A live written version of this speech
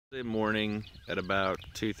Thursday morning at about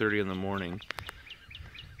 2:30 in the morning.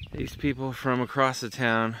 These people from across the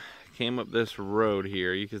town came up this road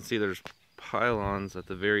here. You can see there's pylons at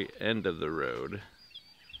the very end of the road,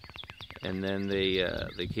 and then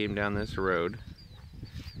they came down this road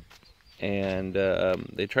and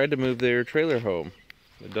they tried to move their trailer home,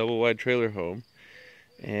 the double wide trailer home,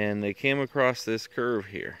 and they came across this curve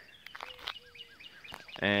here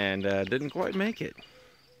and didn't quite make it.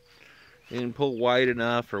 They didn't pull wide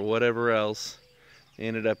enough or whatever else. They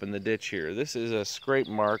ended up in the ditch here. This is a scrape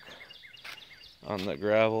mark on the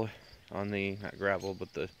gravel, not gravel,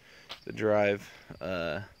 but the drive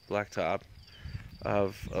blacktop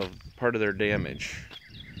of part of their damage.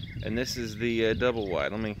 And this is the double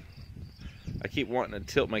wide. I keep wanting to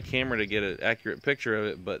tilt my camera to get an accurate picture of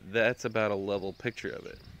it, but that's about a level picture of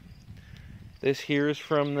it. This here is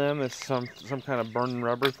from them. It's some kind of burn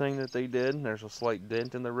rubber thing that they did. There's a slight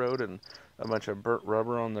dent in the road and a bunch of burnt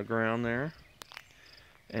rubber on the ground there.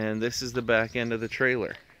 And this is the back end of the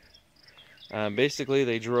trailer. Basically,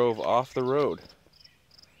 they drove off the road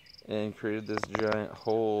and created this giant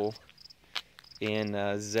hole in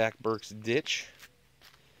Zach Burke's ditch.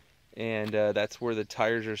 And that's where the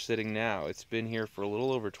tires are sitting now. It's been here for a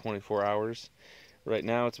little over 24 hours. Right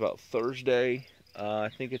now, it's about Thursday. I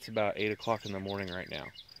think it's about 8 o'clock in the morning right now.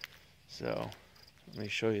 So, let me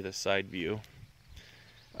show you the side view.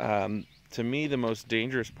 To me, the most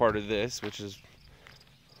dangerous part of this, which is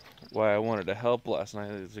why I wanted to help last night,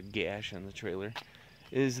 there's a gash in the trailer,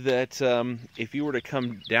 is that if you were to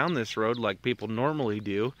come down this road like people normally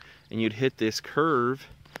do, and you'd hit this curve,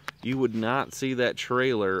 you would not see that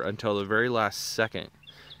trailer until the very last second.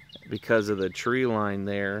 Because of the tree line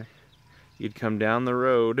there, you'd come down the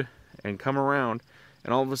road and come around,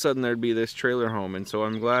 and all of a sudden there'd be this trailer home. And so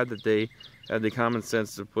I'm glad that they had the common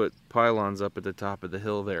sense to put pylons up at the top of the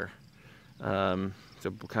hill there to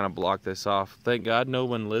kind of block this off. Thank God no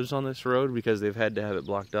one lives on this road, because they've had to have it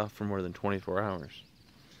blocked off for more than 24 hours.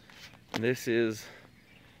 And this is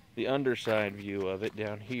the underside view of it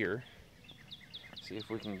down here. See if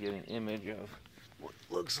we can get an image of what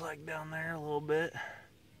it looks like down there a little bit.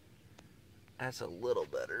 That's a little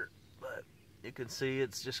better, but you can see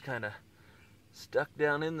it's just kind of stuck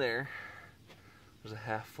down in there. There's a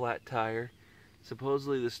half flat tire.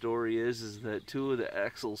 Supposedly the story is that two of the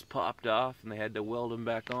axles popped off and they had to weld them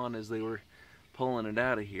back on as they were pulling it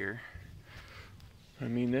out of here. I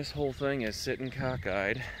mean, this whole thing is sitting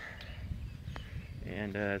cockeyed,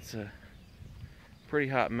 and it's a pretty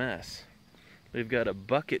hot mess. We've got a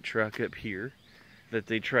bucket truck up here that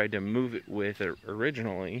they tried to move it with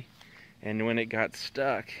originally, and when it got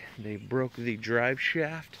stuck, they broke the drive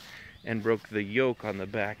shaft and broke the yoke on the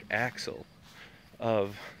back axle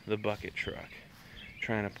of the bucket truck,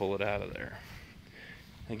 trying to pull it out of there.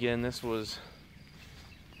 Again, this was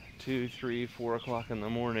 2, 3, 4 o'clock in the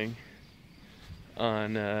morning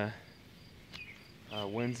on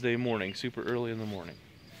Wednesday morning, super early in the morning.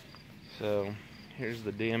 So here's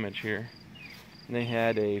the damage here. And they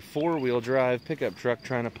had a 4-wheel drive pickup truck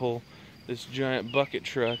trying to pull this giant bucket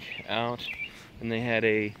truck out, and they had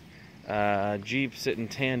a Jeep sitting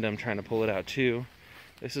tandem trying to pull it out too.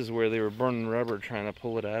 This is where they were burning rubber trying to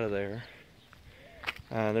pull it out of there.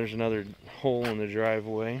 There's another hole in the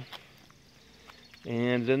driveway,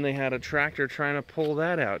 and then they had a tractor trying to pull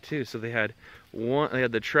that out too. So they had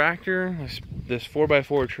the tractor, this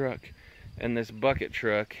 4x4 truck, and this bucket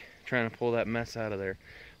truck trying to pull that mess out of there,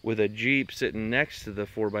 with a Jeep sitting next to the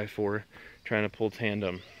 4x4 trying to pull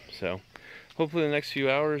tandem. So hopefully in the next few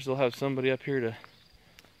hours they'll have somebody up here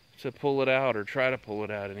to pull it out, or try to pull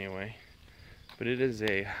it out anyway. But it is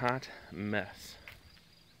a hot mess.